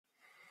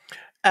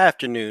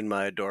Afternoon,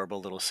 my adorable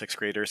little sixth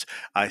graders.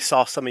 I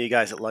saw some of you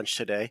guys at lunch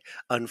today.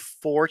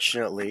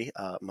 Unfortunately,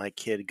 my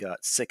kid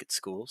got sick at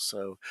school,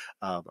 so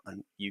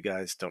you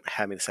guys don't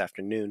have me this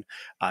afternoon.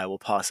 I will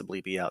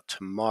possibly be out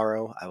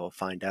tomorrow. I will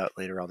find out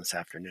later on this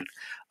afternoon.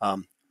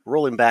 Um,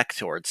 Rolling back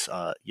towards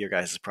your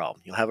guys'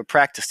 problem. You'll have a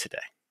practice today.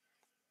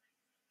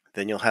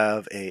 Then you'll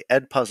have a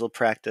ed puzzle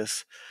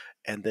practice,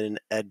 and then an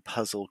ed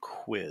puzzle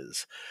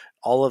quiz.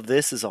 All of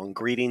this is on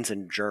greetings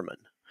in German.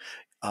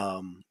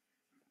 Um,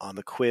 On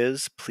the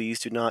quiz, please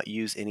do not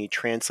use any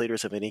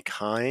translators of any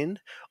kind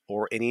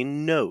or any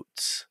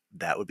notes.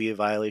 That would be a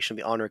violation of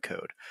the honor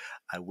code.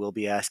 I will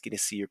be asking to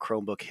see your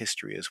Chromebook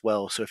history as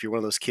well. So if you're one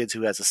of those kids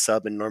who has a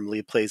sub and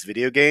normally plays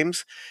video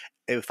games,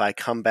 if I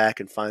come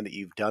back and find that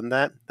you've done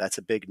that, that's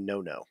a big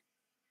no-no.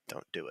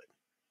 Don't do it.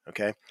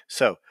 Okay?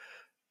 So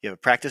you have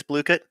a practice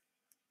Bluecut,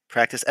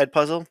 practice Ed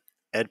Puzzle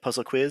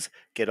quiz,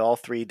 get all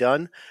three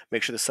done.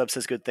 Make sure the sub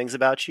says good things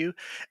about you,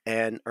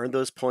 and earn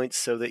those points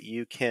so that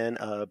you can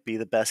be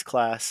the best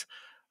class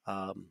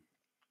um,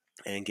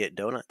 and get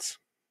donuts.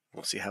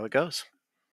 We'll see how it goes.